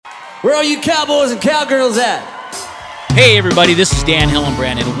Where are you cowboys and cowgirls at? Hey everybody, this is Dan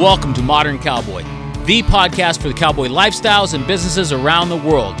Hillenbrand, and welcome to Modern Cowboy, the podcast for the cowboy lifestyles and businesses around the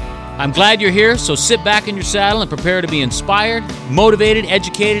world. I'm glad you're here, so sit back in your saddle and prepare to be inspired, motivated,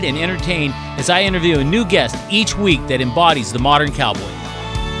 educated, and entertained as I interview a new guest each week that embodies the modern cowboy.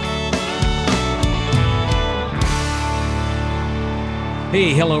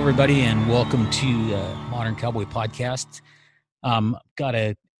 Hey, hello everybody, and welcome to Modern Cowboy Podcast. Got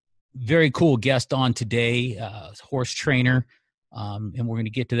a very cool guest on today, horse trainer, and we're going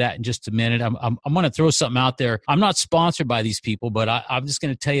to get to that in just a minute. I'm going to throw something out there. I'm not sponsored by these people, but I'm just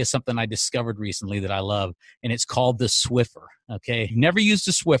going to tell you something I discovered recently that I love, and it's called the Swiffer. Okay, if you've never used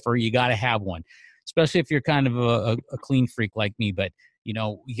a Swiffer, you got to have one, especially if you're kind of a clean freak like me. But you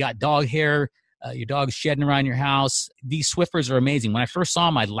know, you got dog hair. Your dog's shedding around your house. These Swiffers are amazing. When I first saw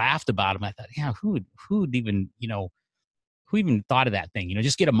them, I laughed about them. I thought, yeah, who'd even, who even thought of that thing?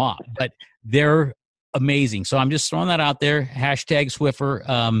 Just get them off. But they're amazing. So I'm just throwing that out there. Hashtag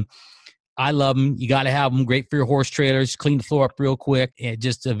Swiffer. I love them. You got to have them. Great for your horse trailers. Clean the floor up real quick.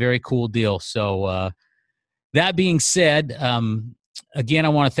 Just a very cool deal. So that being said, again, I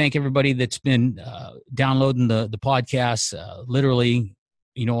want to thank everybody that's been downloading the podcast. Literally,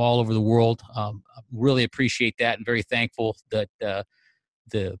 all over the world. I really appreciate that and very thankful that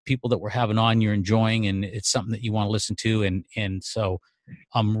the people that we're having on you're enjoying, and it's something that you want to listen to. And so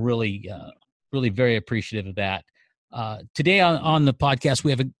I'm really very appreciative of that. Today on the podcast,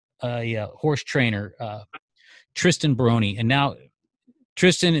 we have a horse trainer, Tristan Baroni. And now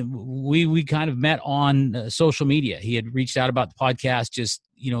Tristan, we kind of met on social media. He had reached out about the podcast, just,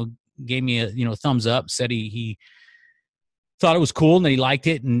 gave me a thumbs up, said he thought it was cool and that he liked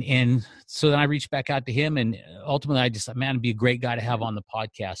it. And so then I reached back out to him, and ultimately I just thought, man, it'd be a great guy to have on the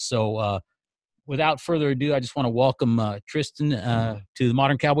podcast. So without further ado, I just want to welcome Tristan to the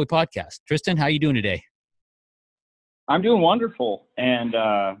Modern Cowboy Podcast. Tristan, how are you doing today? I'm doing wonderful. And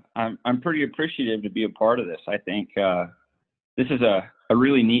I'm pretty appreciative to be a part of this. I think this is a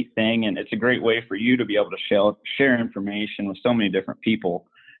really neat thing, and it's a great way for you to be able to share information with so many different people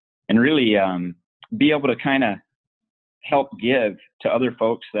and really be able to kind of help give to other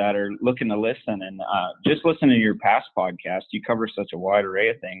folks that are looking to listen. And just listening to your past podcast, you cover such a wide array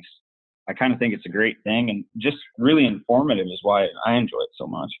of things. I kind of think it's a great thing, and just really informative is why I enjoy it so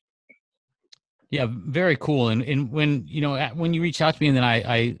much. Yeah, very cool. And when you reached out to me, and then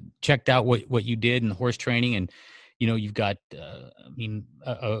I checked out what you did in horse training, and you've got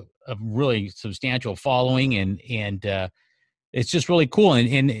a really substantial following, and it's just really cool.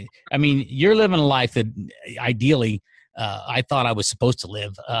 And I mean, you're living a life that ideally I thought I was supposed to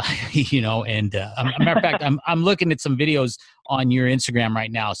live, and matter of fact, I'm looking at some videos on your Instagram right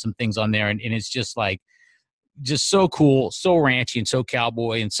now, some things on there, and it's just like, just so cool, so ranchy and so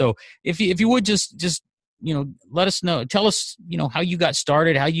cowboy. And so if you would just, let us know, tell us, how you got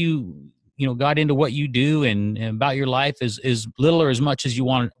started, how you, got into what you do, and about your life as little or as much as you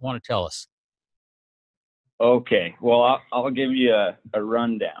want to tell us. Okay. Well, I'll give you a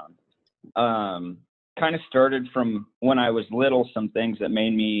rundown. Kind of started from when I was little, some things that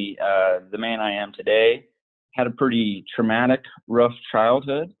made me the man I am today. Had a pretty traumatic, rough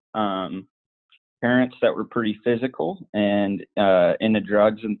childhood. Parents that were pretty physical and into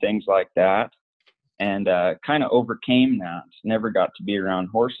drugs and things like that. And kind of overcame that. Never got to be around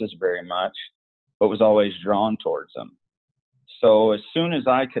horses very much, but was always drawn towards them. So as soon as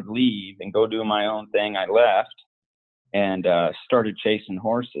I could leave and go do my own thing, I left and started chasing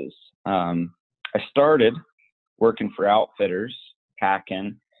horses. I started working for outfitters,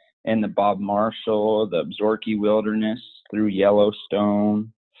 packing in the Bob Marshall, the Absaroka Wilderness, through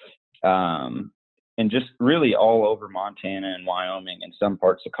Yellowstone, and just really all over Montana and Wyoming and some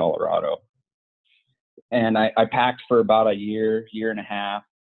parts of Colorado. And I packed for about a year and a half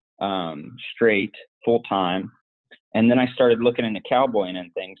straight, full time. And then I started looking into cowboying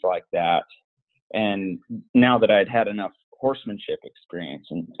and things like that. And now that I'd had enough horsemanship experience,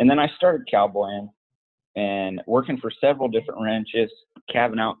 and then I started cowboying and working for several different ranches,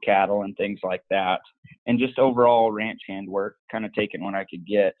 calving out cattle and things like that, and just overall ranch hand work, kind of taking what I could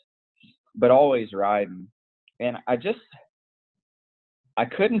get, but always riding. And I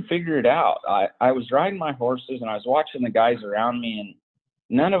couldn't figure it out. I was riding my horses and I was watching the guys around me, and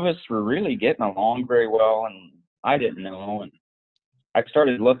none of us were really getting along very well, and I didn't know. And I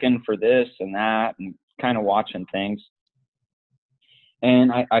started looking for this and that and kind of watching things.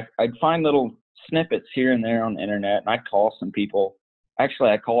 And I'd find little snippets here and there on the internet, and I'd call some people. Actually,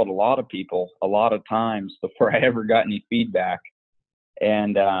 I called a lot of people a lot of times before I ever got any feedback,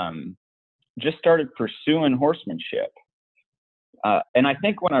 and just started pursuing horsemanship. And I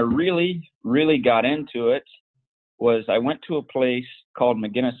think when I really, really got into it was I went to a place called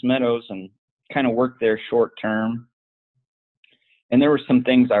McGinnis Meadows and kind of worked there short term. And there were some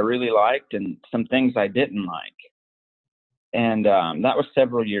things I really liked and some things I didn't like. And that was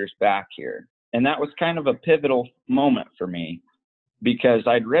several years back here. And that was kind of a pivotal moment for me because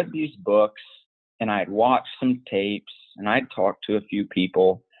I'd read these books and I'd watched some tapes and I'd talked to a few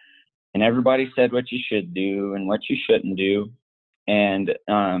people and everybody said what you should do and what you shouldn't do. And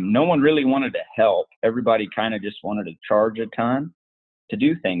no one really wanted to help. Everybody kind of just wanted to charge a ton to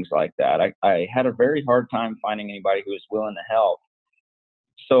do things like that. I had a very hard time finding anybody who was willing to help.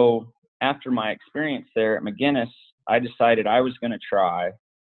 So after my experience there at McGinnis, I decided I was going to try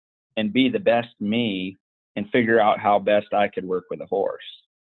and be the best me and figure out how best I could work with a horse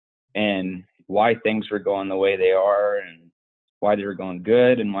and why things were going the way they are and why they were going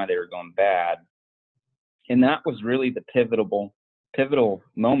good and why they were going bad. And that was really the pivotal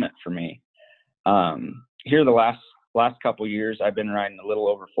moment for me. Here the last couple of years, I've been riding a little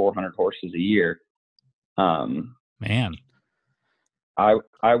over 400 horses a year. Man,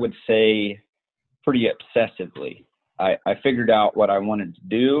 I would say pretty obsessively. I figured out what I wanted to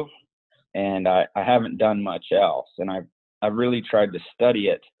do, and I haven't done much else. And I've really tried to study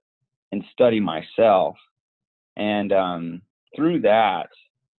it and study myself. And through that,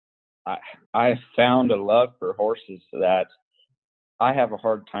 I found a love for horses that I have a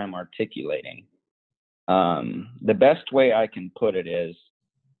hard time articulating. The best way I can put it is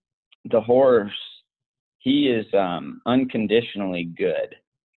the horse, he is unconditionally good.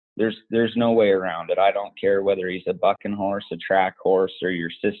 There's no way around it. I don't care whether he's a bucking horse, a track horse, or your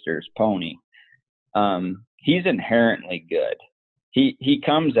sister's pony. He's inherently good. He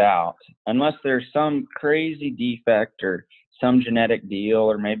comes out, unless there's some crazy defect or some genetic deal,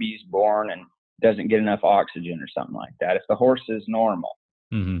 or maybe he's born and doesn't get enough oxygen or something like that. If the horse is normal,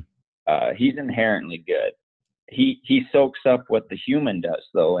 he's inherently good. He soaks up what the human does,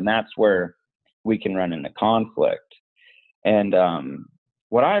 though, and that's where we can run into conflict. And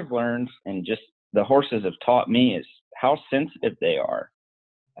what I've learned, and just the horses have taught me, is how sensitive they are.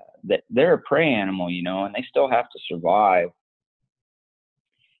 That they're a prey animal, and they still have to survive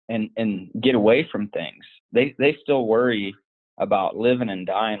and get away from things. They still worry about living and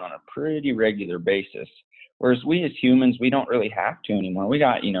dying on a pretty regular basis. Whereas we as humans, we don't really have to anymore. We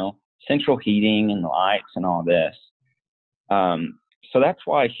got, central heating and lights and all this. So that's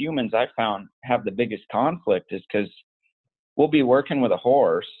why humans, I found, have the biggest conflict, is because we'll be working with a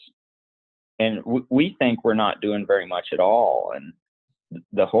horse and we think we're not doing very much at all. And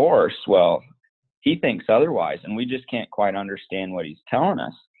the horse, well, he thinks otherwise, and we just can't quite understand what he's telling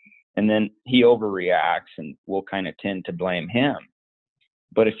us. And then he overreacts and we'll kind of tend to blame him.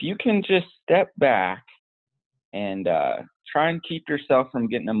 But if you can just step back and try and keep yourself from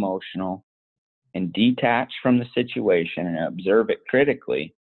getting emotional and detach from the situation and observe it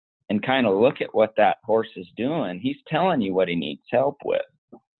critically and kind of look at what that horse is doing, he's telling you what he needs help with.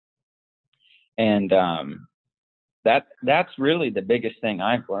 And that's really the biggest thing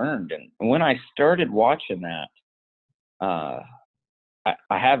I've learned. And when I started watching that,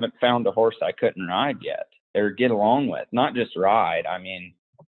 I haven't found a horse I couldn't ride yet or get along with. Not just ride. I mean,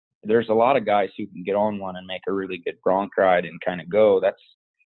 there's a lot of guys who can get on one and make a really good bronc ride and kind of go.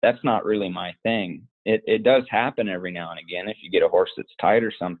 That's not really my thing. It does happen every now and again if you get a horse that's tight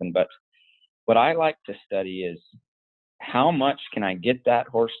or something. But what I like to study is how much can I get that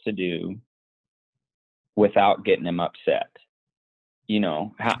horse to do without getting him upset?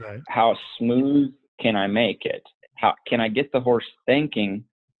 How smooth can I make it? How can I get the horse thinking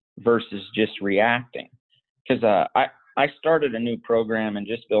versus just reacting? Because I started a new program and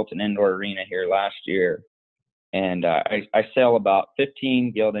just built an indoor arena here last year. And I sell about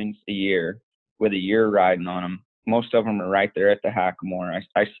 15 geldings a year with a year riding on them. Most of them are right there at the Hackamore.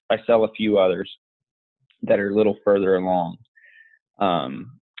 I sell a few others that are a little further along.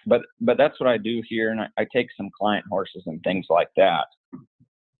 But that's what I do here. And I take some client horses and things like that.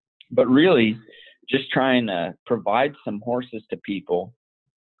 But really, just trying to provide some horses to people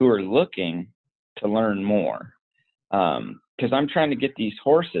who are looking to learn more. Because I'm trying to get these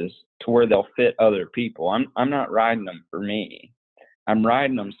horses to where they'll fit other people. I'm not riding them for me. I'm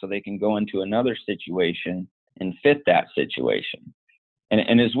riding them so they can go into another situation and fit that situation.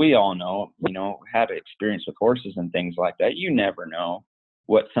 And as we all know, had experience with horses and things like that, you never know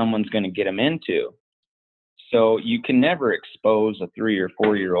what someone's going to get them into. So you can never expose a 3 or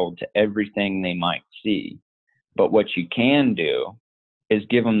 4 year old to everything they might see. But what you can do is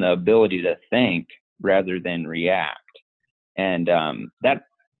give them the ability to think rather than react. And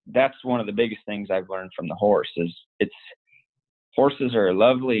that's one of the biggest things I've learned from the horse is horses are a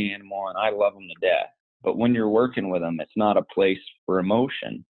lovely animal and I love them to death. But when you're working with them, it's not a place for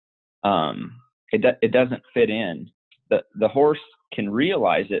emotion. It doesn't fit in. The horse can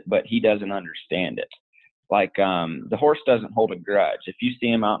realize it, but he doesn't understand it. Like, the horse doesn't hold a grudge. If you see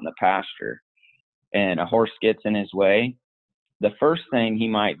him out in the pasture and a horse gets in his way, the first thing he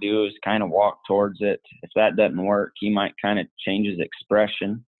might do is kind of walk towards it. If that doesn't work, he might kind of change his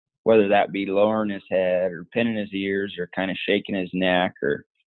expression, whether that be lowering his head or pinning his ears or kind of shaking his neck or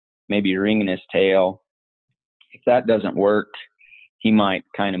maybe wringing his tail. If that doesn't work, he might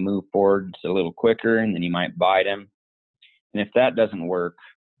kind of move forwards a little quicker, and then he might bite him. And if that doesn't work,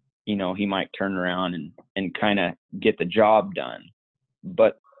 you know, he might turn around and kind of get the job done.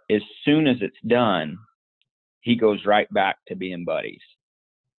 But as soon as it's done, he goes right back to being buddies.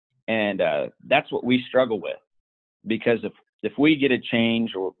 And that's what we struggle with, because if we get a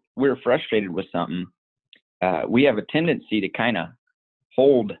change or we're frustrated with something, we have a tendency to kind of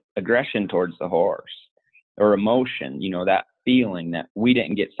hold aggression towards the horse or emotion, you know, that feeling that we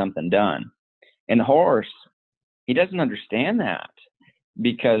didn't get something done. And the horse, he doesn't understand that,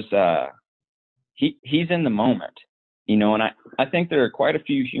 because he's in the moment, you know. And I think there are quite a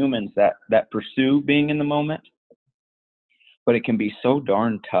few humans that pursue being in the moment, but it can be so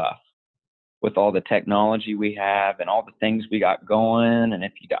darn tough with all the technology we have and all the things we got going. And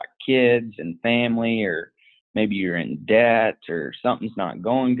if you got kids and family, or maybe you're in debt or something's not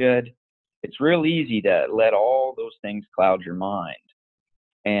going good, it's real easy to let all those things cloud your mind.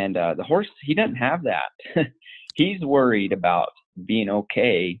 And the horse, he doesn't have that. He's worried about being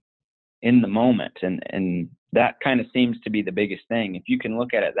okay in the moment. And that kind of seems to be the biggest thing. If you can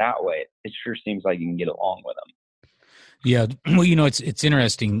look at it that way, it sure seems like you can get along with them. Yeah. Well, you know, it's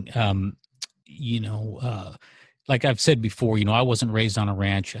interesting. You know, like I've said before, you know, I wasn't raised on a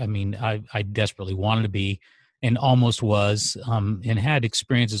ranch. I mean, I desperately wanted to be, and almost was, and had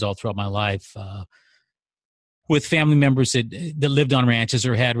experiences all throughout my life, with family members that lived on ranches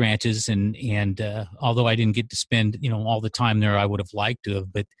or had ranches. And although I didn't get to spend, you know, all the time there I would have liked to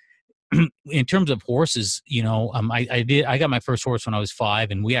have, but in terms of horses, you know, I got my first horse when I was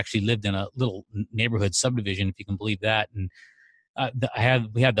 5, and we actually lived in a little neighborhood subdivision, if you can believe that. And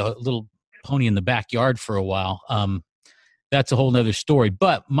we had the little pony in the backyard for a while. That's a whole nother story.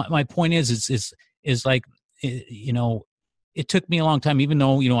 But my point is like, you know, it took me a long time, even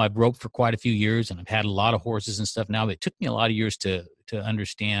though, you know, I've roped for quite a few years and I've had a lot of horses and stuff now. It took me a lot of years to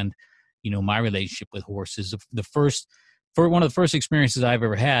understand, you know, my relationship with horses. One of the first experiences I've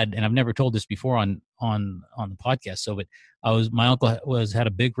ever had, and I've never told this before on the podcast. So, but my uncle had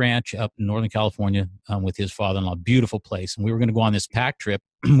a big ranch up in Northern California with his father-in-law, beautiful place. And we were going to go on this pack trip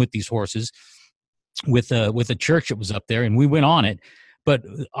with these horses with a church that was up there, and we went on it. But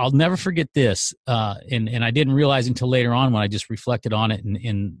I'll never forget this, and I didn't realize until later on when I just reflected on it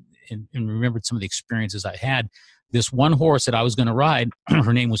and remembered some of the experiences I had. This one horse that I was going to ride,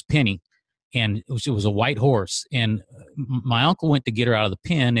 her name was Penny, and it was a white horse. And my uncle went to get her out of the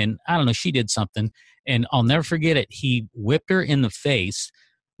pen, and I don't know, she did something, and I'll never forget it. He whipped her in the face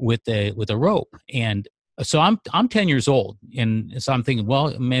with a rope, and so I'm 10 years old, and so I'm thinking,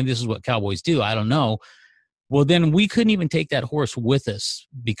 well, man, this is what cowboys do. I don't know. Well, then we couldn't even take that horse with us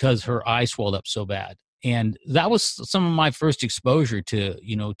because her eye swelled up so bad. And that was some of my first exposure to,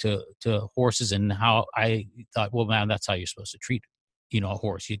 you know, to horses, and how I thought, well, man, that's how you're supposed to treat, you know, a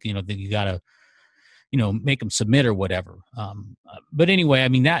horse. You know, you got to, you know, make them submit or whatever. But anyway, I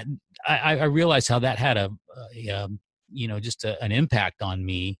mean, that I realized how that had you know, just an impact on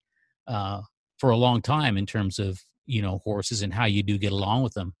me for a long time in terms of, you know, horses and how you do get along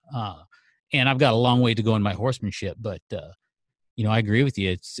with them. And I've got a long way to go in my horsemanship, but you know, I agree with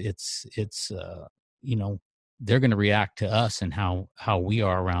you. It's you know, they're going to react to us and how we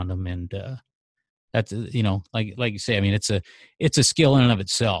are around them, and that's, you know, like you say. I mean, it's a skill in and of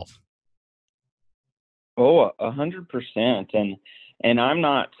itself. Oh, 100%. And I'm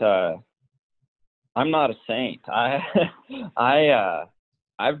not a saint. I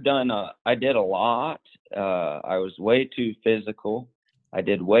did a lot. I was way too physical. I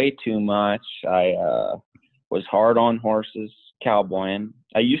did way too much. I was hard on horses, cowboying.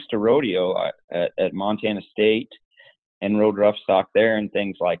 I used to rodeo at Montana State and rode rough stock there and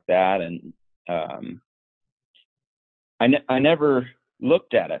things like that. And I never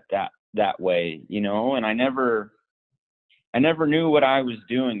looked at it that way, you know, and I never knew what I was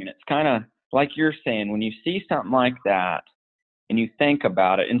doing. And it's kind of like you're saying, when you see something like that and you think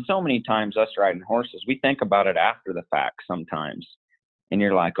about it, and so many times us riding horses, we think about it after the fact sometimes. And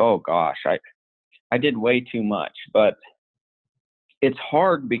you're like, oh gosh, I did way too much. But it's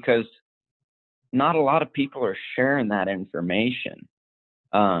hard because not a lot of people are sharing that information.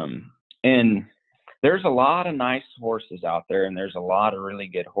 And there's a lot of nice horses out there, and there's a lot of really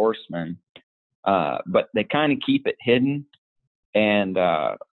good horsemen, but they kind of keep it hidden. And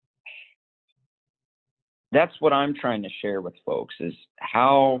that's what I'm trying to share with folks, is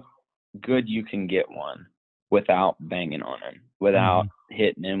how good you can get one without banging on him, without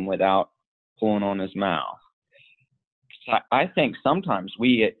hitting him, without pulling on his mouth. I think sometimes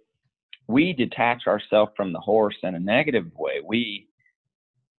we detach ourselves from the horse in a negative way.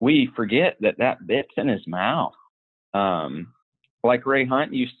 We forget that bit's in his mouth. Like Ray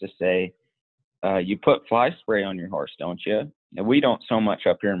Hunt used to say, you put fly spray on your horse, don't you? And we don't so much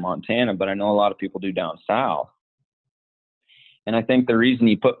up here in Montana, but I know a lot of people do down south. And I think the reason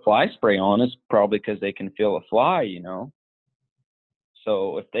you put fly spray on is probably because they can feel a fly, you know.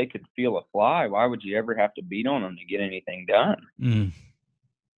 So if they could feel a fly, why would you ever have to beat on them to get anything done?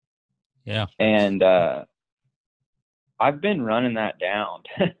 Yeah. And I've been running that down,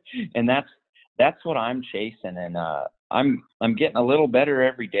 and that's what I'm chasing. And I'm getting a little better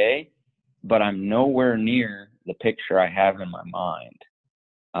every day, but I'm nowhere near the picture I have in my mind.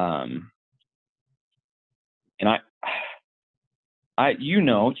 And I you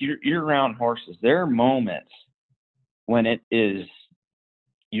know, you're around horses. There are moments when it is,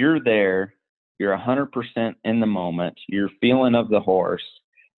 you're there, you're 100% in the moment, you're feeling of the horse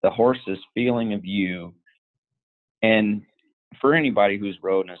is feeling of you. And for anybody who's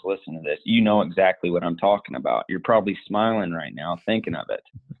rode and is listening to this, you know exactly what I'm talking about. You're probably smiling right now thinking of it.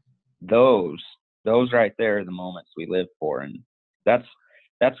 Those right there are the moments we live for. And that's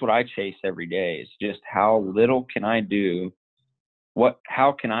what I chase every day, is just how little can I do?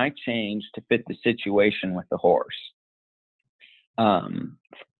 How can I change to fit the situation with the horse?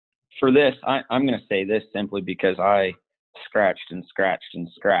 For this, I'm going to say this simply because I scratched and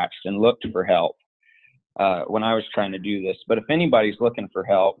looked for help when I was trying to do this. But if anybody's looking for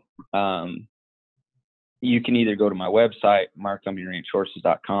help, you can either go to my website,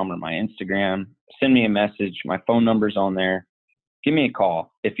 MarkCompanyRanchHorses.com, or my Instagram. Send me a message. My phone number's on there. Give me a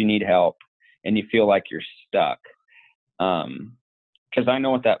call if you need help and you feel like you're stuck. Because I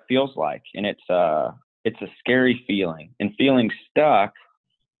know what that feels like, and it's a scary feeling. And feeling stuck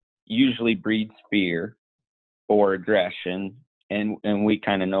usually breeds fear or aggression, and we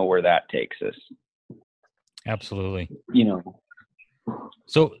kind of know where that takes us. Absolutely. You know.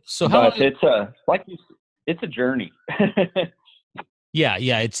 So how? But it's a journey. Yeah.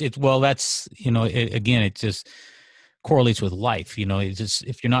 It's well, that's, you know, again, it just correlates with life. You know, it's just,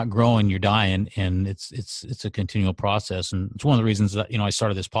 if you're not growing, you're dying, and it's a continual process. And it's one of the reasons that, you know, I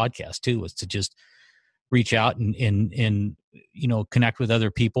started this podcast too, was to just reach out and you know, connect with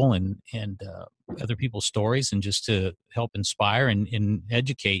other people and other people's stories, and just to help inspire and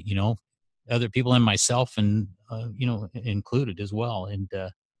educate, you know, other people and myself, and you know, included as well. And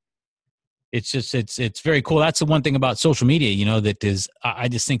it's just, it's very cool. That's the one thing about social media, you know, that is, I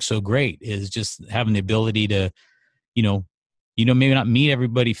just think so great, is just having the ability to, you know, maybe not meet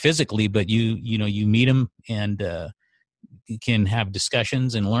everybody physically, but you know, you meet them, and you can have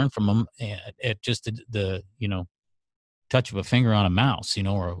discussions and learn from them at just the you know, touch of a finger on a mouse, you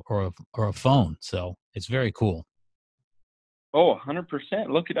know, or a phone. So it's very cool. Oh, 100%.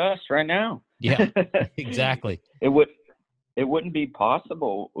 Look at us right now. Yeah, exactly. It wouldn't be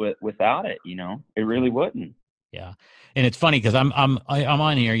possible without it, you know. It really wouldn't. Yeah, and it's funny because I'm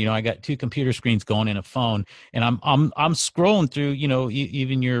on here. You know, I got two computer screens going and a phone, and I'm scrolling through. You know,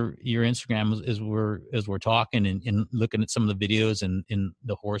 even your Instagram as we're talking, and looking at some of the videos and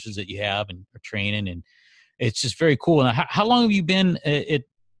the horses that you have and are training, and it's just very cool. And how long have you been at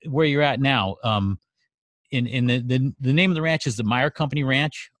where you're at now? In the name of the ranch is the Meyer Company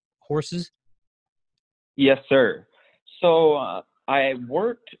Ranch Horses. Yes, sir. So I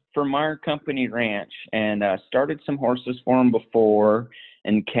worked for Meyer Company Ranch and started some horses for them before,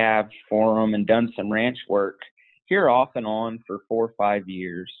 and calved for them, and done some ranch work here off and on for 4 or 5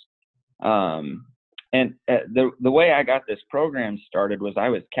 years. And the way I got this program started was I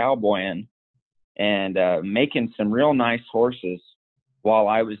was cowboying and making some real nice horses while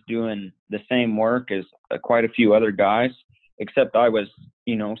I was doing the same work as quite a few other guys, except I was,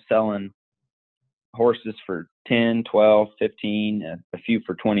 you know, selling horses for 10, 12, 15, a few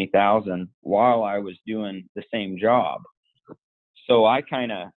for 20,000 while I was doing the same job. So I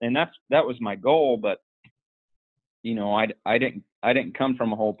kind of, and that was my goal, but you know, I didn't come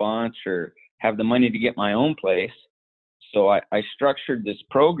from a whole bunch or have the money to get my own place. So I structured this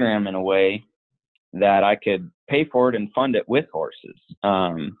program in a way that I could pay for it and fund it with horses.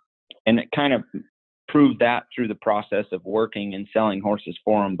 And it kind of proved that through the process of working and selling horses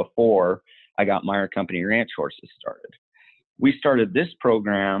for them before, I got Meyer Company Ranch horses started. We started this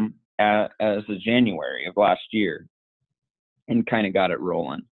program as of January of last year and kind of got it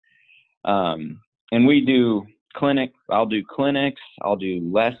rolling. And we do I'll do clinics, I'll do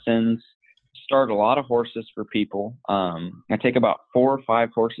lessons, start a lot of horses for people. I take about 4 or 5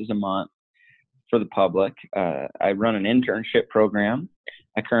 horses a month for the public. I run an internship program.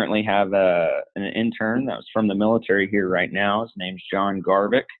 I currently have an intern that was from the military here right now. His name's John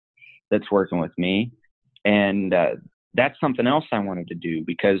Garvick that's working with me. And that's something else I wanted to do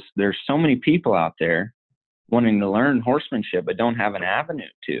because there's so many people out there wanting to learn horsemanship but don't have an avenue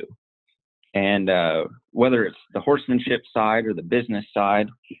to. And whether it's the horsemanship side or the business side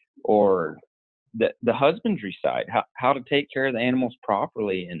or the husbandry side, how to take care of the animals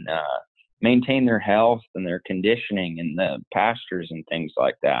properly and maintain their health and their conditioning and the pastures and things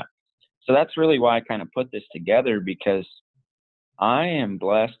like that. So that's really why I kind of put this together, because I am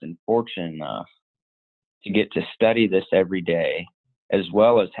blessed and fortunate enough to get to study this every day, as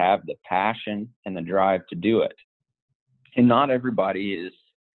well as have the passion and the drive to do it. And not everybody is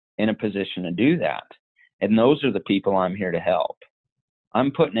in a position to do that. And those are the people I'm here to help.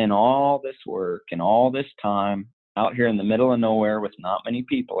 I'm putting in all this work and all this time out here in the middle of nowhere with not many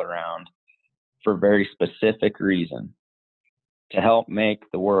people around for a very specific reason: to help make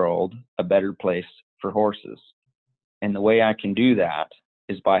the world a better place for horses. And the way I can do that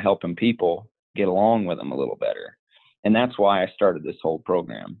is by helping people get along with them a little better. And that's why I started this whole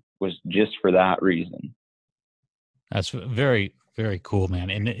program, was just for that reason. That's very, very cool, man.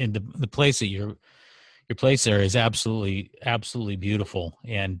 And the place that your place there is absolutely beautiful.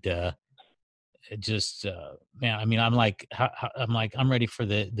 And it just, man, I mean, I'm ready for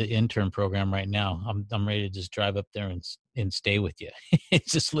the intern program right now. I'm ready to just drive up there and stay with you. It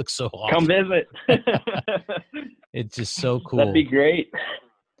just looks so awesome. Come visit. It's just so cool. That'd be great.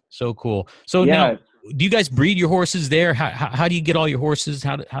 So cool. So now, do you guys breed your horses there? How do you get all your horses?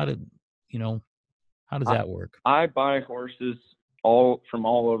 How does that work? I buy horses from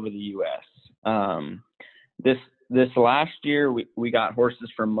all over the U.S. This last year, we got horses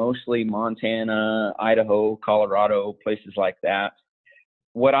from mostly Montana, Idaho, Colorado, places like that.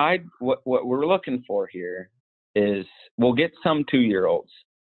 What we're looking for here is we'll get some 2-year-olds,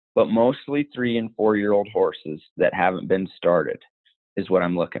 but mostly 3- and 4-year-old horses that haven't been started is what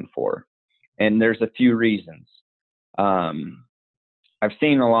I'm looking for. And there's a few reasons. I've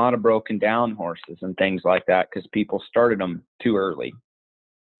seen a lot of broken down horses and things like that because people started them too early.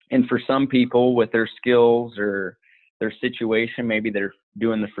 And for some people with their skills or their situation, maybe they're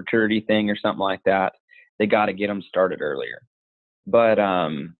doing the fraternity thing or something like that, they got to get them started earlier. But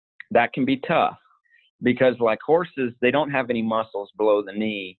that can be tough because, like horses, they don't have any muscles below the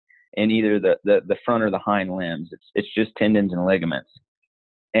knee in either the front or the hind limbs. It's just tendons and ligaments.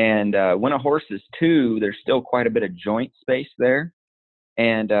 And when a horse is 2, there's still quite a bit of joint space there.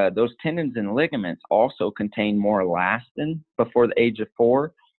 And those tendons and ligaments also contain more elastin before the age of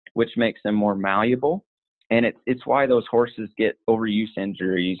 4, which makes them more malleable. And it's why those horses get overuse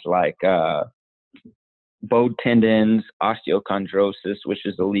injuries like bowed tendons, osteochondrosis, which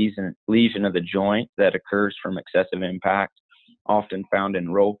is a lesion of the joint that occurs from excessive impact, often found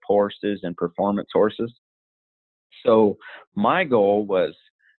in rope horses and performance horses. So my goal was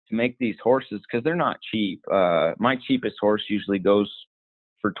to make these horses, because they're not cheap. My cheapest horse usually goes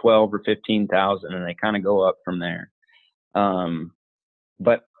for $12,000 or $15,000, and they kind of go up from there.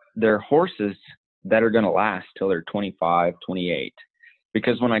 But they're horses that are going to last till they're 25, 28.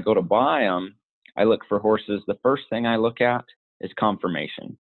 Because when I go to buy them, I look for horses. The first thing I look at is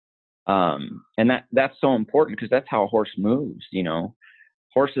conformation. And that's so important because that's how a horse moves, you know.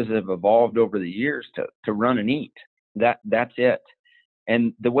 Horses have evolved over the years to run and eat. That's it.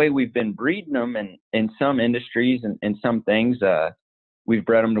 And the way we've been breeding them in some industries and some things, we've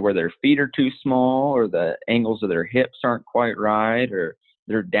bred them to where their feet are too small, or the angles of their hips aren't quite right, or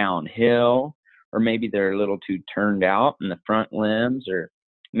they're downhill, or maybe they're a little too turned out in the front limbs, or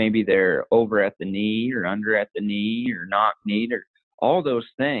maybe they're over at the knee or under at the knee or knock-kneed, or all those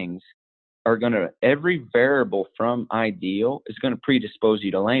things are every variable from ideal is going to predispose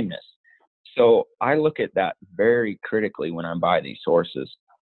you to lameness. So I look at that very critically when I buy these horses.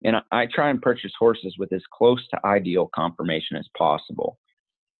 And I try and purchase horses with as close to ideal conformation as possible.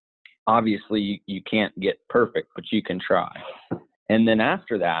 Obviously, you can't get perfect, but you can try. And then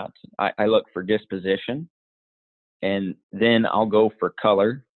after that, I look for disposition, and then I'll go for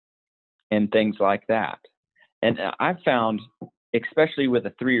color and things like that. And I've found, especially with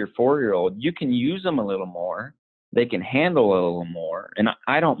a 3 or 4-year-old, you can use them a little more. They can handle a little more. And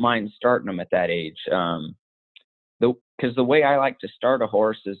I don't mind starting them at that age. because the way I like to start a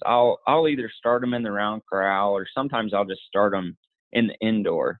horse is I'll either start them in the round corral, or sometimes I'll just start them in the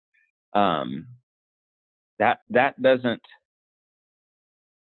indoor. That's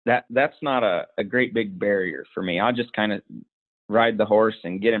not a great big barrier for me. I'll just kind of ride the horse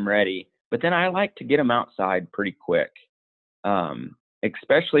and get him ready. But then I like to get him outside pretty quick,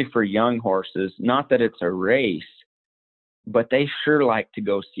 especially for young horses. Not that it's a race, but they sure like to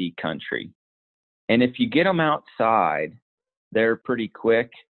go see country. And if you get them outside, they're pretty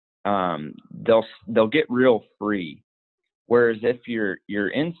quick. They'll get real free. Whereas if you're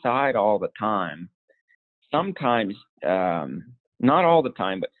inside all the time, sometimes, not all the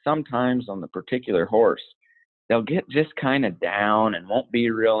time, but sometimes on the particular horse, they'll get just kind of down and won't be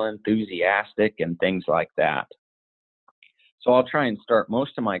real enthusiastic and things like that. So I'll try and start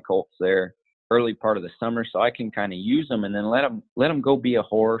most of my colts there early part of the summer, so I can kind of use them and then let them go be a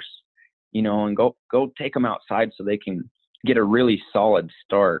horse, and go take them outside so they can get a really solid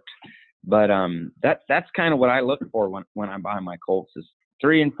start. But that's kind of what I look for when I buy my colts, is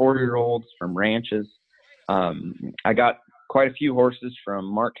 3 and 4 year olds from ranches. I got quite a few horses from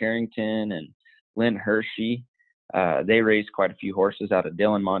Mark Harrington and Lynn Hershey. They raised quite a few horses out of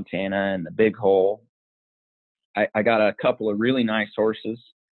Dillon, Montana, and the Big Hole. I got a couple of really nice horses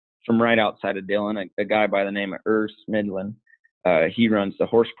from right outside of Dillon, a guy by the name of Urs Midland. He runs the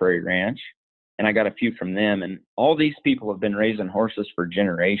Horse Prairie Ranch, and I got a few from them. And all these people have been raising horses for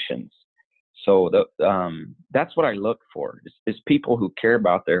generations. So that's what I look for, is people who care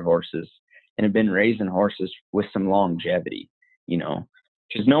about their horses and have been raising horses with some longevity,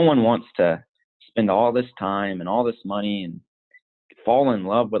 because no one wants to spend all this time and all this money and fall in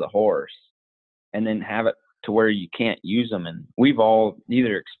love with a horse and then have it to where you can't use them. And we've all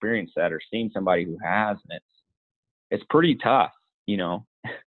either experienced that or seen somebody who has, and it's pretty tough,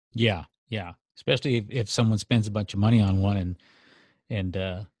 Yeah. Especially if someone spends a bunch of money on one and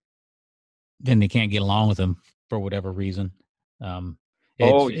then they can't get along with them for whatever reason.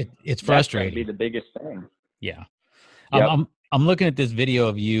 It's frustrating. That's gotta be the biggest thing. Yeah. Yep. I'm looking at this video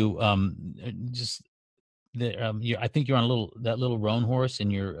of you. I think you're on that little roan horse,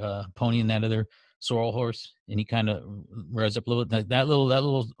 and you're ponying that other sorrel horse, and he kind of rears up a little bit. That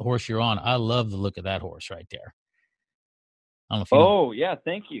little horse you're on, I love the look of that horse right there. I don't know if you know. Yeah,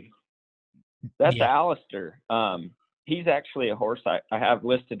 thank you. That's Alistair. He's actually a horse I have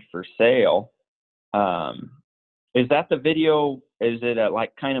listed for sale. Is that the video? Is it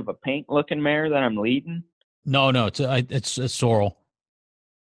like kind of a paint looking mare that I'm leading? No, it's a sorrel.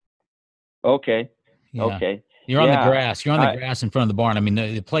 Okay. Yeah. Okay. You're on the grass. You're on the grass in front of the barn. I mean,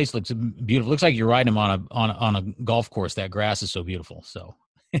 the place looks beautiful. It looks like you're riding him on a golf course. That grass is so beautiful. So.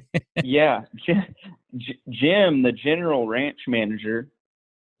 Yeah, Jim, the general ranch manager,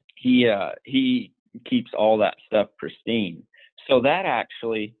 he keeps all that stuff pristine. So that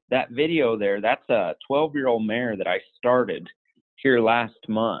video there, that's a 12-year-old mare that I started here last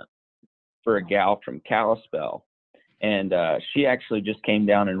month for a gal from Kalispell. And she actually just came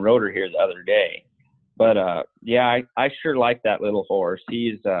down and rode her here the other day. But I sure like that little horse.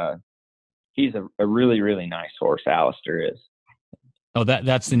 He's a really, really nice horse, Alistair is. Oh,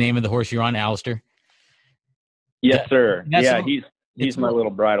 that's the name of the horse you're on, Alistair? Yes, sir. Yeah, he's my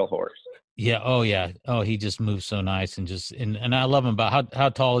little bridle horse. Yeah. Oh, yeah. Oh, he just moves so nice and I love him. About how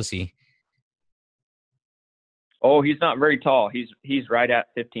tall is he? Oh, he's not very tall. He's right at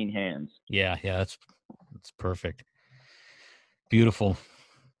 15 hands. Yeah. That's perfect. Beautiful.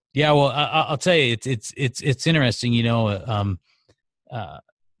 Yeah. Well, I'll tell you, it's interesting. I've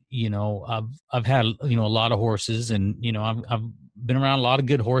had a lot of horses, and I've been around a lot of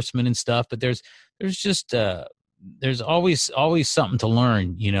good horsemen and stuff. But there's just there's always something to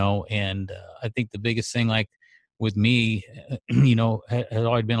learn, and I think the biggest thing, like with me, has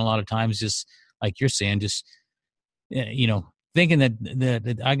always been a lot of times just like you're saying, just thinking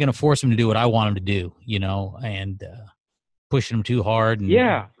that I'm going to force them to do what I want them to do, and pushing them too hard,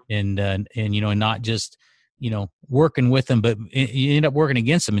 and not just working with them, but you end up working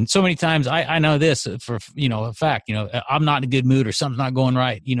against them. And so many times I know this for, a fact, I'm not in a good mood or something's not going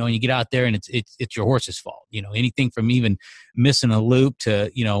right, and you get out there and it's your horse's fault, anything from even missing a loop to,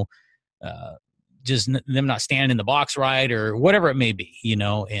 just them not standing in the box right or whatever it may be,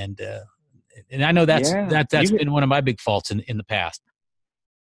 and I know that's been one of my big faults in the past.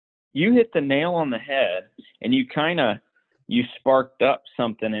 You hit the nail on the head, and you sparked up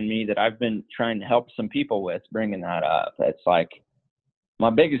something in me that I've been trying to help some people with, bringing that up. It's like, my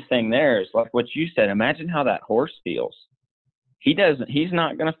biggest thing there is like what you said. Imagine how that horse feels. He's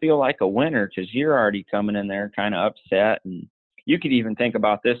not going to feel like a winner because you're already coming in there kind of upset and you could even think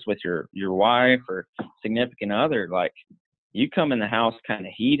about this with your wife or significant other. Like, you come in the house kind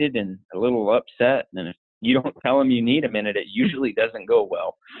of heated and a little upset, and if you don't tell them you need a minute, it usually doesn't go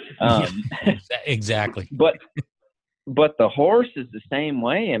well. Exactly. But the horse is the same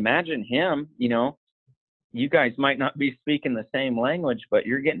way. Imagine him, you guys might not be speaking the same language, but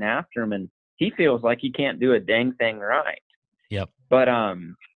you're getting after him, and he feels like he can't do a dang thing right. Yep. But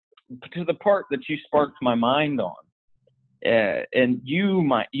to the part that you sparked my mind on, and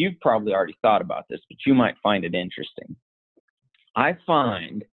you've probably already thought about this, but you might find it interesting. I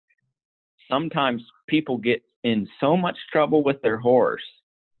find sometimes people get in so much trouble with their horse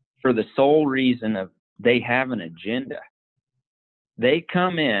for the sole reason of they have an agenda. They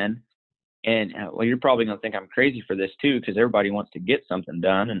come in, and you're probably going to think I'm crazy for this too, because everybody wants to get something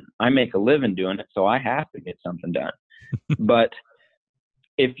done, and I make a living doing it, so I have to get something done. But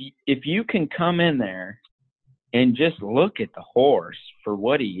if you can come in there and just look at the horse for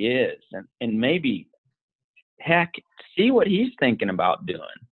what he is, and maybe, heck, see what he's thinking about doing.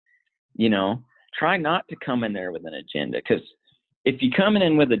 Try not to come in there with an agenda, because if you come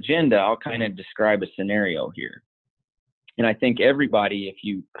in with agenda, I'll kind of describe a scenario here. And I think everybody, if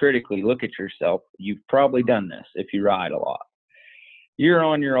you critically look at yourself, you've probably done this if you ride a lot. You're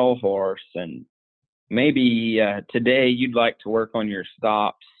on your old horse, and maybe today you'd like to work on your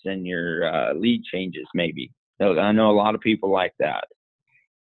stops and your lead changes maybe. I know a lot of people like that.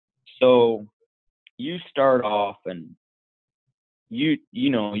 So you start off, and you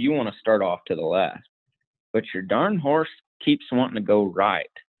want to start off to the left, but your darn horse keeps wanting to go right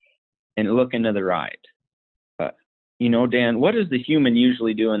and look into the right. Dan, what does the human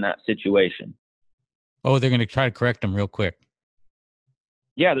usually do in that situation? Oh, they're going to try to correct them real quick.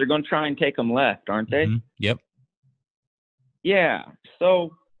 Yeah, they're going to try and take them left, aren't they? Mm-hmm. Yep. Yeah.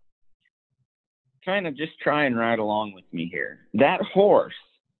 So kind of just try and ride along with me here. That horse,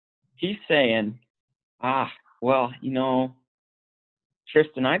 he's saying, well,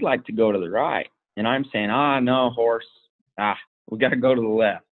 Tristan, I'd like to go to the right. And I'm saying, no, horse. We got to go to the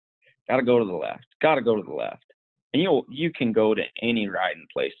left. Got to go to the left. Got to go to the left. And you can go to any riding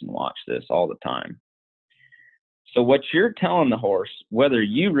place and watch this all the time. So what you're telling the horse, whether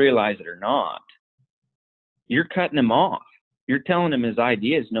you realize it or not, you're cutting him off. You're telling him his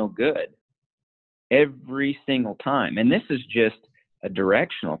idea is no good every single time. And this is just a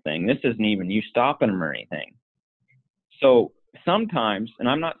directional thing. This isn't even you stopping him or anything. So sometimes, and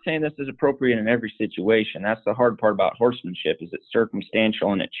I'm not saying this is appropriate in every situation. That's the hard part about horsemanship, is it's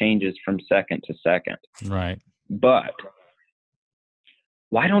circumstantial and it changes from second to second. Right. But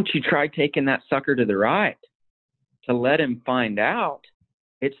why don't you try taking that sucker to the right to let him find out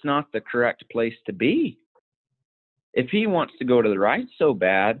it's not the correct place to be? If he wants to go to the right so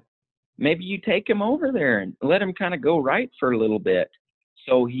bad, maybe you take him over there and let him kind of go right for a little bit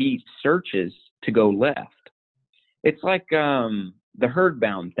so he searches to go left. It's like the herd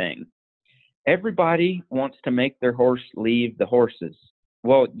bound thing. Everybody wants to make their horse leave the horses.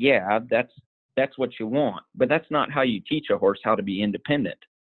 Well, yeah, that's what you want, but that's not how you teach a horse how to be independent.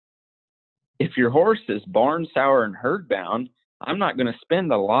 If your horse is barn sour and herd bound, I'm not going to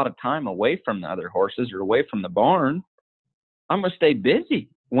spend a lot of time away from the other horses or away from the barn. I'm going to stay busy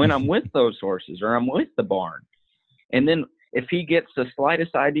when I'm with those horses or I'm with the barn. And then if he gets the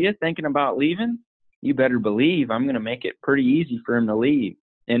slightest idea thinking about leaving, you better believe I'm going to make it pretty easy for him to leave.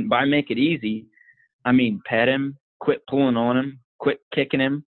 And by make it easy, I mean pet him, quit pulling on him, quit kicking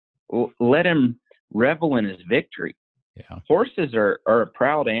him, let him revel in his victory. Yeah. Horses are a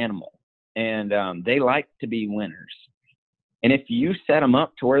proud animal, and they like to be winners. And if you set them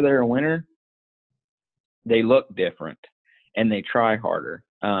up to where they're a winner, they look different and they try harder.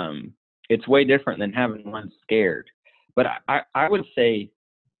 It's way different than having one scared. But I would say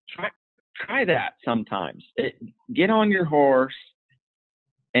try that sometimes. Get on your horse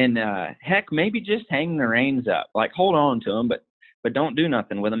and heck, maybe just hang the reins up. Like hold on to them, but don't do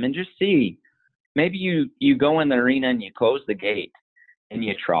nothing with them, and just see. Maybe you go in the arena and you close the gate and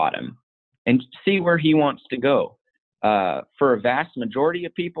you trot him and see where he wants to go. For a vast majority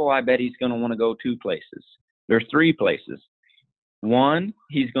of people, I bet he's going to want to go two places. There's three places. One,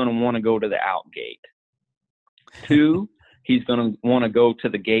 he's going to want to go to the out gate. Two, he's going to want to go to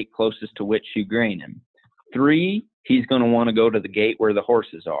the gate closest to which you grain him. Three, he's going to want to go to the gate where the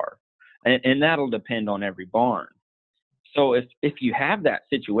horses are. And that'll depend on every barn. So if you have that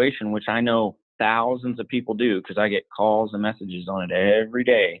situation, which I know thousands of people do because I get calls and messages on it every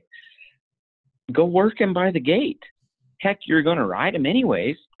day, go work him by the gate. Heck, you're going to ride him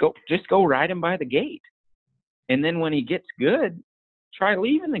anyways. Just go ride him by the gate. And then when he gets good, try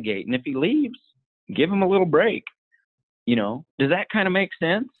leaving the gate. And if he leaves, give him a little break. Does that kind of make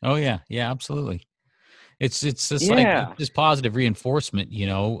sense? Oh yeah. Yeah, absolutely. It's just like Yeah. it's just positive reinforcement,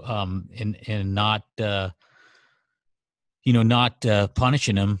 and not, not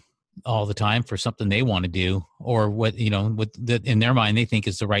punishing them all the time for something they want to do, or what, in their mind they think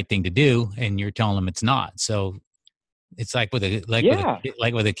is the right thing to do, and you're telling them it's not. So it's like with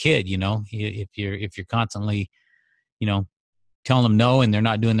a kid, if you're constantly, telling them no and they're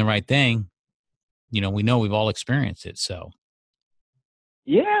not doing the right thing, we know we've all experienced it. So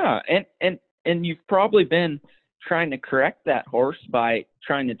yeah, and you've probably been trying to correct that horse by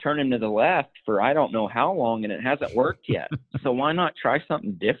trying to turn him to the left for I don't know how long, and it hasn't worked yet. So why not try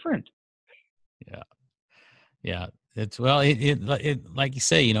something different? Yeah. It's, well, it like you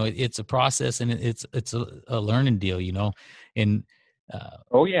say, it's a process, and it's a learning deal, and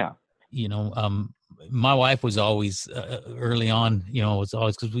oh yeah. My wife was always early on, was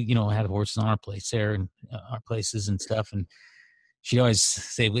always, because we, had horses on our place there, and our places and stuff, and she'd always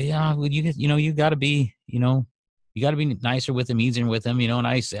say, well, yeah, well, you got to be, you got to be nicer with them, easier with them, and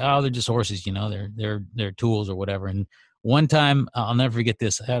I say, oh, they're just horses, they're tools or whatever. And one time, I'll never forget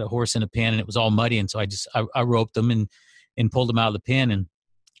this. I had a horse in a pen, and it was all muddy, and so I roped them and pulled them out of the pen, and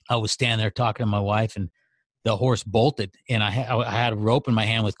I was standing there talking to my wife, and the horse bolted, and I had a rope in my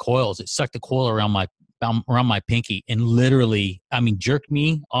hand with coils. It sucked the coil around my pinky, and literally, jerked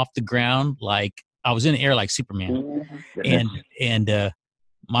me off the ground like I was in the air like Superman. And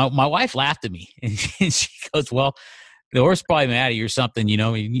my wife laughed at me, and she goes, "Well, the horse probably mad at you or something.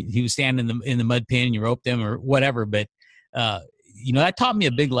 He was standing in the mud pen, and you roped him or whatever." But that taught me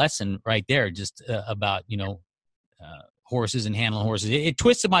a big lesson right there, just about horses and handling horses. It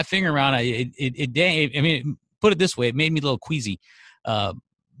twisted my finger around. Put it this way, it made me a little queasy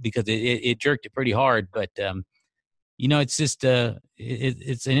because it jerked it pretty hard. But it's just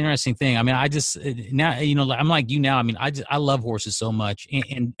it's an interesting thing. I just now, I'm like you now. I love horses so much,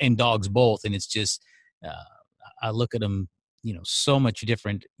 and dogs both, and it's just I look at them, so much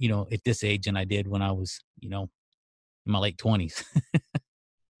different, at this age than I did when I was, in my late 20s.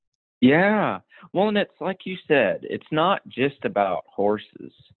 Yeah. Well, and it's like you said, it's not just about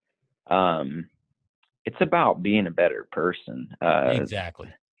horses. It's about being a better person. Exactly.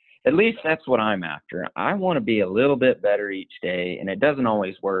 At least that's what I'm after. I want to be a little bit better each day, and it doesn't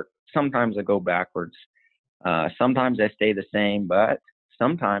always work. Sometimes I go backwards. Sometimes I stay the same, but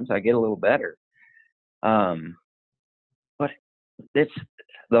sometimes I get a little better. But it's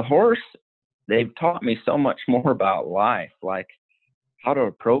the horse. They've taught me so much more about life, like how to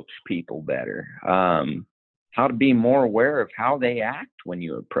approach people better, how to be more aware of how they act when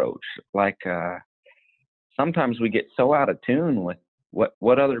you approach. Like sometimes we get so out of tune with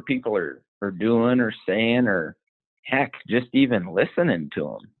what other people are doing or saying, or heck, just even listening to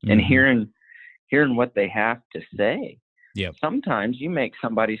them and hearing what they have to say. Yep. Sometimes you make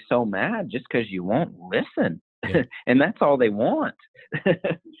somebody so mad just because you won't listen. Yep. And that's all they want.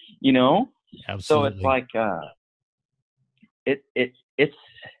 Absolutely. So it's like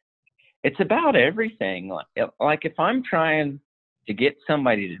it's about everything. Like if I'm trying to get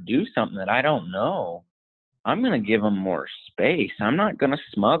somebody to do something that I don't know, I'm going to give them more space. I'm not going to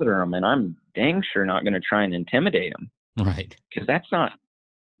smother them, and I'm dang sure not going to try and intimidate them. Right. Because that's not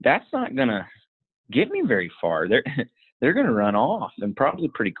going to get me very far. They're going to run off, and probably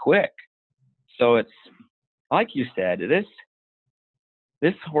pretty quick. So it's like you said,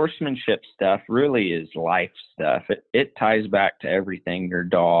 this horsemanship stuff really is life stuff. It ties back to everything: your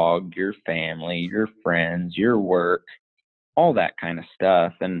dog, your family, your friends, your work, all that kind of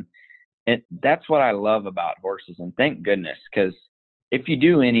stuff. And that's what I love about horses. And thank goodness, because if you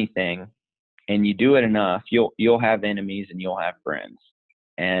do anything and you do it enough, you'll have enemies and you'll have friends.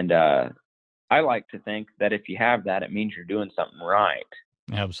 And I like to think that if you have that, it means you're doing something right.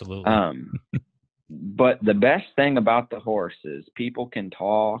 Absolutely. But the best thing about the horse is people can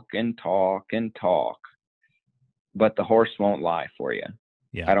talk and talk and talk, but the horse won't lie for you.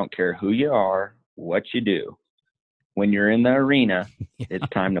 Yeah. I don't care who you are, what you do. When you're in the arena, it's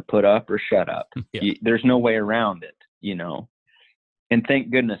time to put up or shut up. Yeah. There's no way around it, and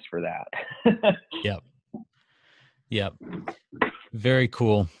thank goodness for that. Yep. Very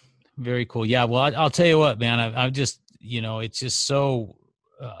cool. Very cool. Yeah. Well, I'll tell you what, man, I've just, it's just so,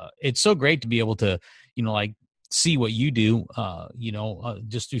 it's so great to be able to, like see what you do,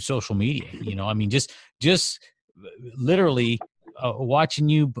 just through social media, just literally watching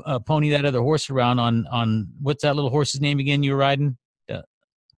you pony that other horse around on what's that little horse's name again you were riding?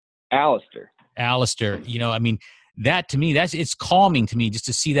 Alistair. That to me, it's calming to me just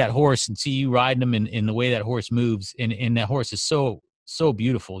to see that horse and see you riding him in the way that horse moves. And that horse is so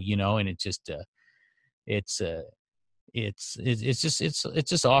beautiful, and it just, it's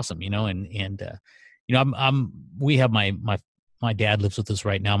just awesome, we have my dad lives with us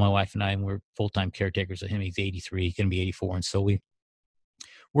right now, my wife and I, and we're full-time caretakers of him. He's 83, he's going to be 84. And so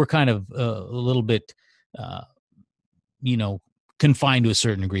we're kind of a little bit, confined to a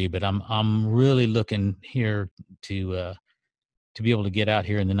certain degree, but I'm really looking here to be able to get out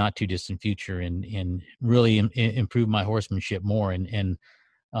here in the not too distant future and really improve my horsemanship more. And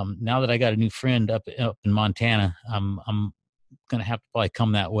now that I got a new friend up in Montana, I'm going to have to probably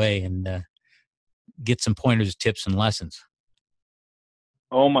come that way and get some pointers, tips, and lessons.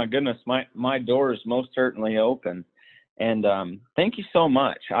 Oh my goodness, my door is most certainly open, and thank you so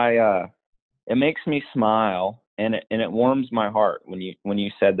much. It makes me smile, and it warms my heart when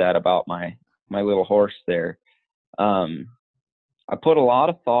you said that about my little horse there. I put a lot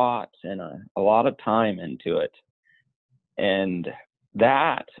of thoughts and a lot of time into it, and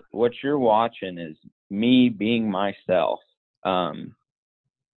that what you're watching is me being myself.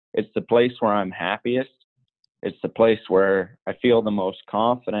 It's the place where I'm happiest. It's the place where I feel the most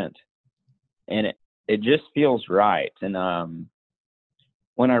confident, and it just feels right. And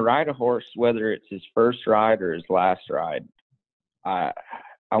when I ride a horse, whether it's his first ride or his last ride, I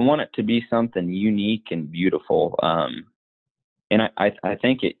want it to be something unique and beautiful. And I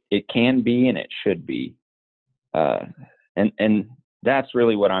think it can be, and it should be. And that's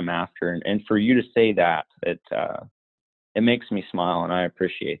really what I'm after. And for you to say that, it makes me smile, and I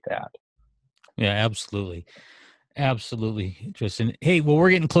appreciate that. Yeah, absolutely. Absolutely, Tristan. Hey, well, we're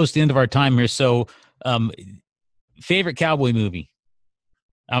getting close to the end of our time here. So, favorite cowboy movie?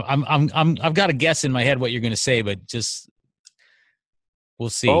 I've got a guess in my head what you're going to say, but just we'll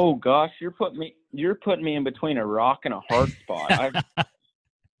see. Oh gosh, you're putting me in between a rock and a hard spot.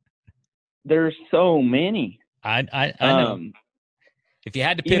 There's so many. I know. If you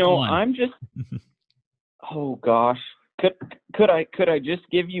had to pick one, I'm just. Oh gosh. Could I just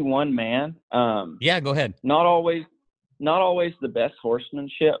give you one man? Yeah, go ahead. Not always the best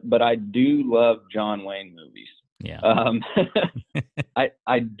horsemanship, but I do love John Wayne movies. Yeah.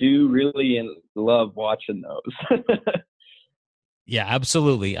 I do really love watching those. Yeah,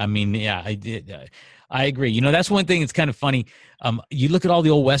 absolutely. I mean, yeah, I agree. That's one thing that's kind of funny. You look at all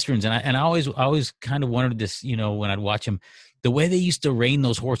the old Westerns, and I always kind of wondered this, when I'd watch them, the way they used to rein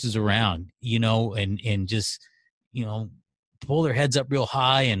those horses around, and just, pull their heads up real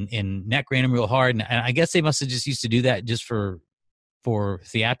high and neck rein them real hard. And I guess they must have just used to do that just for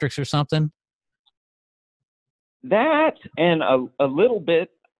theatrics or something. That and a little bit.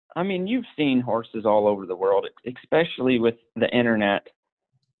 I mean, you've seen horses all over the world, especially with the internet.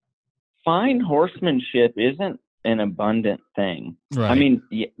 Fine horsemanship isn't an abundant thing. Right. I mean,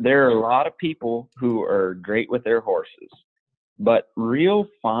 there are a lot of people who are great with their horses, but real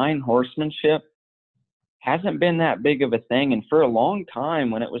fine horsemanship hasn't been that big of a thing. And for a long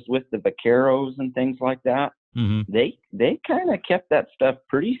time, when it was with the vaqueros and things like that, mm-hmm. they kind of kept that stuff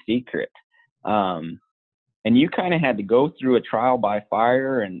pretty secret. And you kind of had to go through a trial by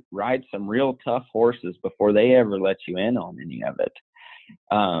fire and ride some real tough horses before they ever let you in on any of it.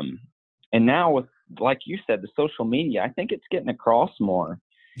 And now with, like you said, the social media, I think it's getting across more.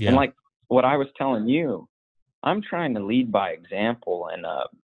 Yeah. And like what I was telling you, I'm trying to lead by example and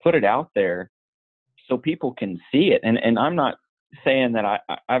put it out there so people can see it. And I'm not saying that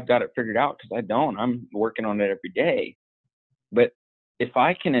I've got it figured out, because I don't. I'm working on it every day. But if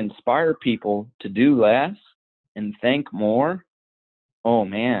I can inspire people to do less and think more, oh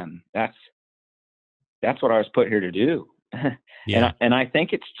man, that's what I was put here to do. Yeah. And I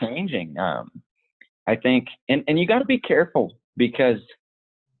think it's changing. I think, and you got to be careful, because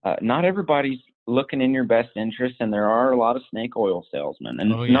not everybody's looking in your best interest, and there are a lot of snake oil salesmen,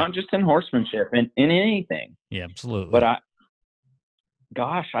 and not just in horsemanship, in anything. Yeah, absolutely. But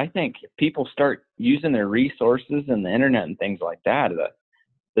I think if people start using their resources and the internet and things like that,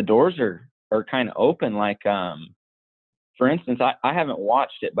 the doors are kind of open. Like, for instance, I haven't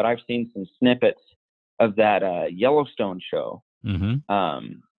watched it, but I've seen some snippets of that Yellowstone show.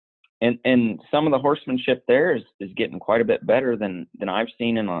 Mm-hmm. And some of the horsemanship there is getting quite a bit better than I've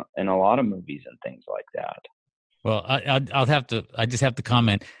seen in a lot of movies and things like that. Well, I just have to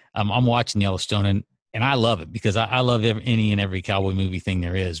comment. I'm watching Yellowstone, and I love it, because I love any and every cowboy movie thing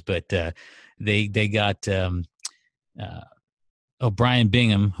there is. But they got Brian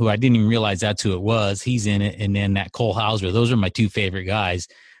Bingham, who I didn't even realize that's who it was. He's in it, and then that Cole Hauser. Those are my two favorite guys.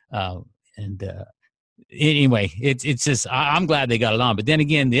 Anyway, it's just I'm glad they got it on. But then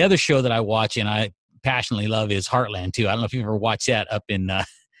again, the other show that I watch and I passionately love is Heartland too. I don't know if you've ever watched that. Up in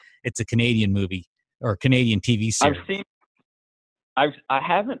it's a Canadian movie or Canadian TV series. I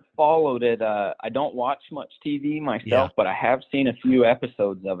haven't followed it. I don't watch much TV myself, but I have seen a few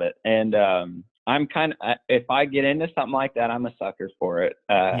episodes of it, and I'm kind of, if I get into something like that, I'm a sucker for it.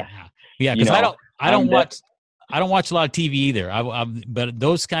 Because I don't watch a lot of TV either. But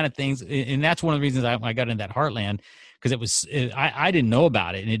those kind of things, and that's one of the reasons I got into that Heartland, because I didn't know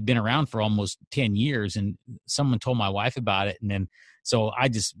about it, and it'd been around for almost 10 years, and someone told my wife about it, and then so I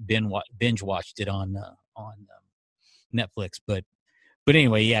just binge watched it on Netflix. But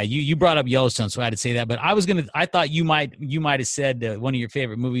anyway, yeah, you brought up Yellowstone, so I had to say that. But I thought you might have said one of your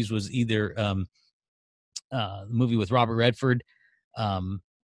favorite movies was either the movie with Robert Redford,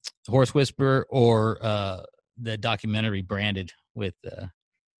 Horse Whisperer, or the documentary Branded with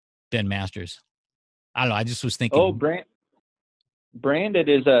Ben Masters. I don't know. I just was thinking. Oh, Branded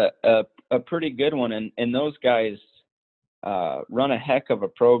is a pretty good one, and those guys run a heck of a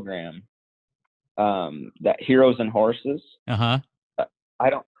program. That Heroes and Horses. Uh-huh. I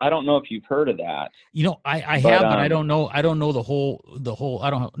don't know if you've heard of that. I have, but I don't know the whole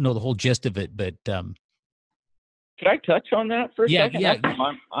I don't know the whole gist of it, but could I touch on that for a second? Yeah.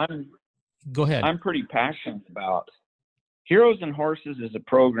 Go ahead. I'm pretty passionate about Heroes and Horses is a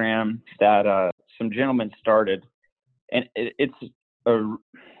program that some gentlemen started, and it's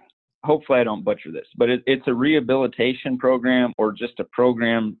hopefully I don't butcher this, but it's a rehabilitation program or just a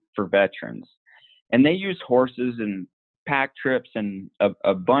program for veterans, and they use horses and pack trips and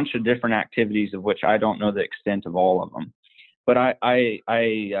a bunch of different activities, of which I don't know the extent of all of them. But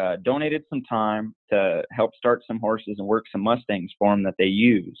I donated some time to help start some horses and work some Mustangs for them that they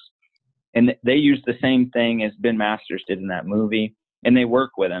use. And they use the same thing as Ben Masters did in that movie, and they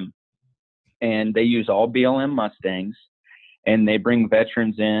work with him. And they use all BLM Mustangs, and they bring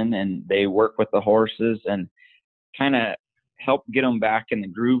veterans in, and they work with the horses and kind of help get them back in the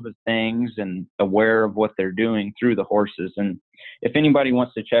groove of things and aware of what they're doing through the horses. And if anybody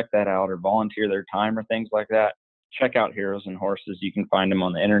wants to check that out or volunteer their time or things like that, check out Heroes and Horses. You can find them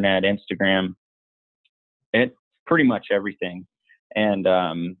on the internet, Instagram, it's pretty much everything. And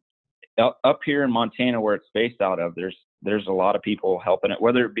up here in Montana, where it's based out of, there's a lot of people helping it,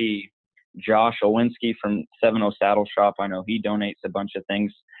 whether it be Josh Owinski from 70 Saddle Shop. I know he donates a bunch of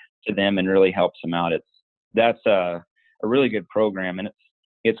things to them and really helps them out. That's a really good program, and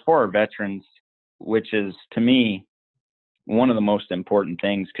it's for our veterans, which is, to me, one of the most important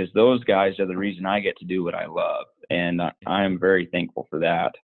things, because those guys are the reason I get to do what I love, and I am very thankful for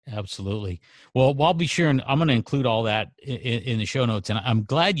that. Absolutely. Well, I'll be sure, and I'm going to include all that in the show notes, and I'm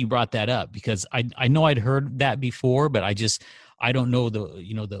glad you brought that up, because I know I'd heard that before, but I don't know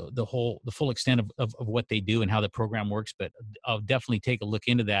the full extent of what they do and how the program works. But I'll definitely take a look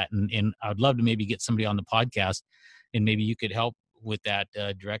into that, and I'd love to maybe get somebody on the podcast, and maybe you could help with that.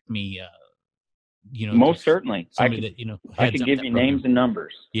 Direct me, most certainly. I could give you names and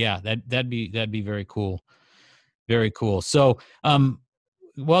numbers. Yeah, that'd be very cool. Very cool. So,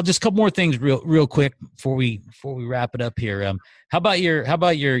 well, just a couple more things real quick before we wrap it up here. How about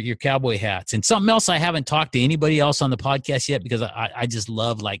your cowboy hats and something else I haven't talked to anybody else on the podcast yet, because I just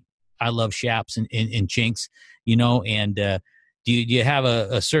love Shaps and Chinks, and do you have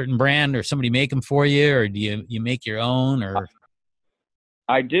a certain brand or somebody make them for you, or do you make your own? Or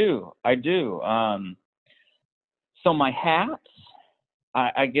I do. So my hats,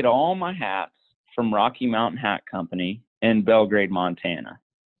 I get all my hats from Rocky Mountain Hat Company in Belgrade, Montana.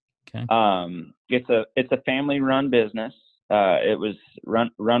 Okay. It's a family-run business. It was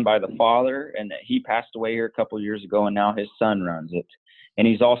run by the father, and he passed away here a couple of years ago, and now his son runs it. And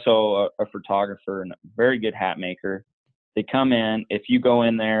he's also a photographer and a very good hat maker. They come in. If you go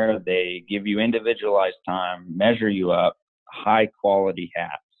in there, they give you individualized time, measure you up, high-quality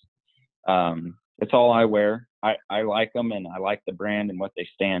hats. It's all I wear. I like them, and I like the brand and what they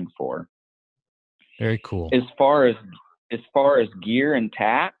stand for. Very cool. As far as gear and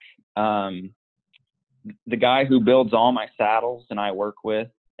tack, the guy who builds all my saddles and I work with,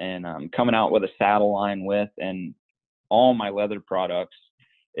 and coming out with a saddle line with, and all my leather products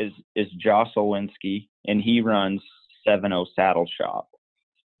is Josh Owinski, and he runs 70 Saddle Shop.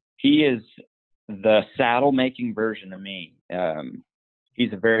 He is the saddle making version of me.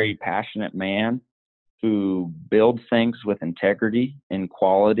 He's a very passionate man who builds things with integrity and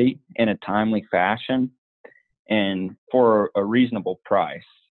quality in a timely fashion and for a reasonable price.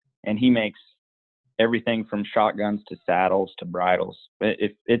 And he makes everything from shotguns to saddles to bridles.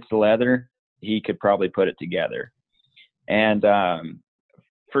 If it's leather, he could probably put it together. And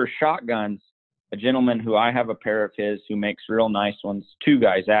for shotguns, a gentleman who I have a pair of his who makes real nice ones, two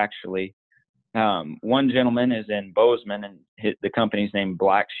guys actually. One gentleman is in Bozeman, and the company's named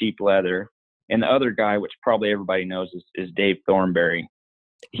Black Sheep Leather, And the other guy, which probably everybody knows, is Dave Thornberry.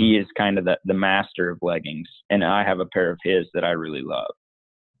 He is kind of the master of leggings, and I have a pair of his that I really love.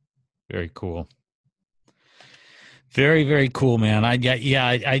 Very cool. Very, very cool, man. I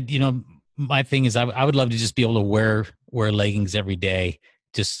you know, my thing is I would love to just be able to wear leggings every day.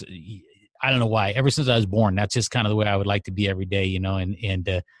 Just, I don't know why. Ever since I was born, that's just kind of the way I would like to be every day, you know,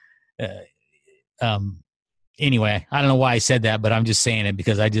 anyway, I don't know why I said that, but I'm just saying it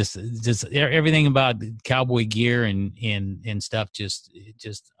because I just everything about cowboy gear and stuff, just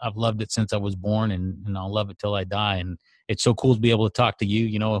I've loved it since I was born, and I'll love it till I die. And it's so cool to be able to talk to you,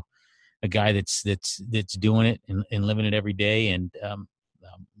 you know, a guy that's doing it and living it every day. And I'm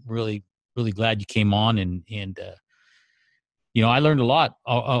really, really glad you came on, and you know, I learned a lot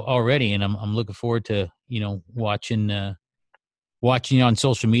already, and I'm looking forward to, you know, watching you on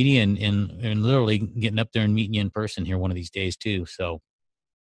social media and literally getting up there and meeting you in person here one of these days too. So,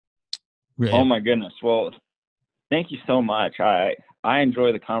 really. Oh my goodness. Well, thank you so much. I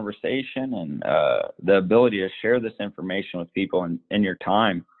enjoy the conversation and the ability to share this information with people in your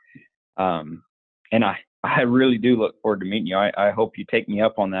time. And I really do look forward to meeting you. I hope you take me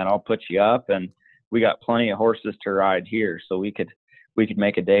up on that. I'll put you up, and we got plenty of horses to ride here, so we could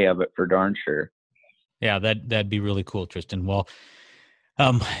make a day of it for darn sure. Yeah, that'd be really cool, Tristan. Well,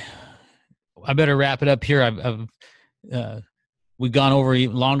 I better wrap it up here. We've gone over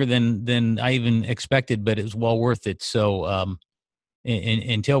even longer than I even expected, but it was well worth it. So,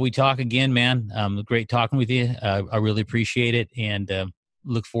 until we talk again, man, great talking with you. I really appreciate it, and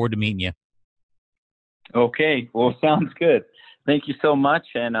look forward to meeting you. Okay, well, sounds good. Thank you so much,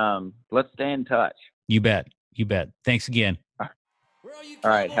 and let's stay in touch. You bet. Thanks again. All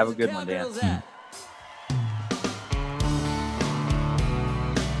right, have a good one, Dan.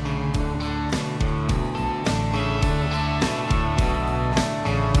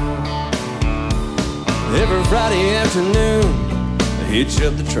 Every Friday afternoon, I hitch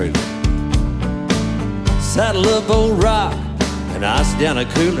up the trailer, saddle up old rock, and ice down a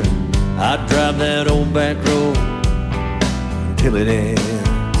cooler. I drive that old back road until it ends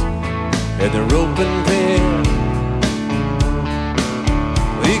at the roping pen.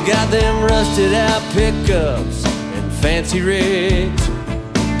 We got them rusted out pickups and fancy rigs,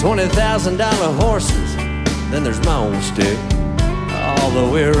 $20,000 horses, then there's my own stick. Although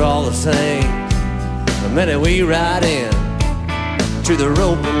we're all the same the minute we ride in to the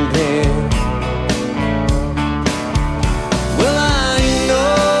roping pen. Well, I ain't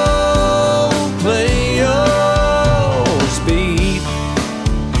no play your speed,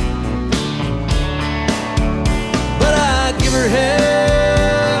 but I give her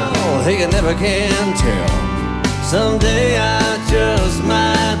hell, hey, you never can tell. Someday I just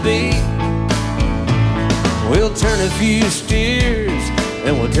might be. We'll turn a few steers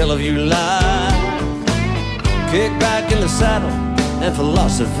and we'll tell a few lies, kick back in the saddle and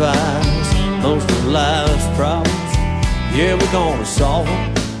philosophize. Most of life's problems, yeah, we're gonna solve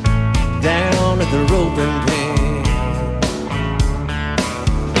them down at the roping pen.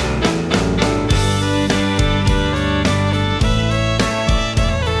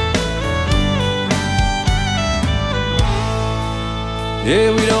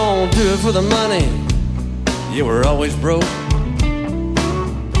 Yeah, we don't do it for the money, yeah, we're always broke.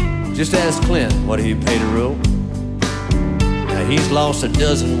 Just ask Clint what he paid a rope. Now he's lost a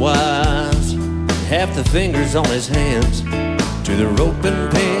dozen wives, half the fingers on his hands to the roping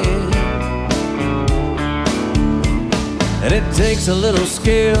pen. And it takes a little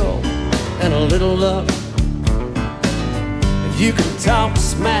skill and a little luck. If you can talk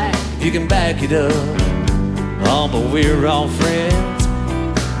smack, you can back it up. Oh, but we're all friends,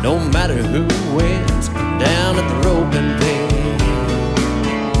 no matter who wins down at the roping pen.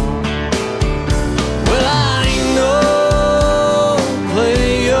 Well, I ain't no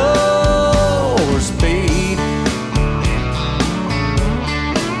play your speed,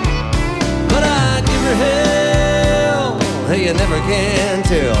 but I give her hell, hey, you never can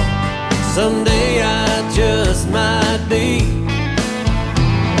tell. Someday I just might be.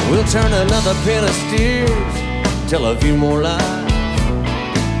 We'll turn another pen of steers, tell a few more lies,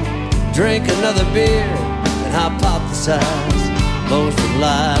 drink another beer and hypothesize. Most of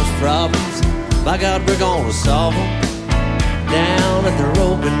life's problems, by God, we're gonna solve them down at the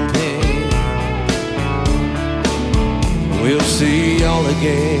roping pen. We'll see y'all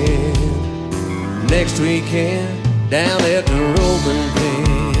again next weekend down at the roping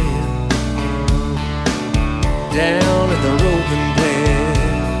pen. Down at the roping pen.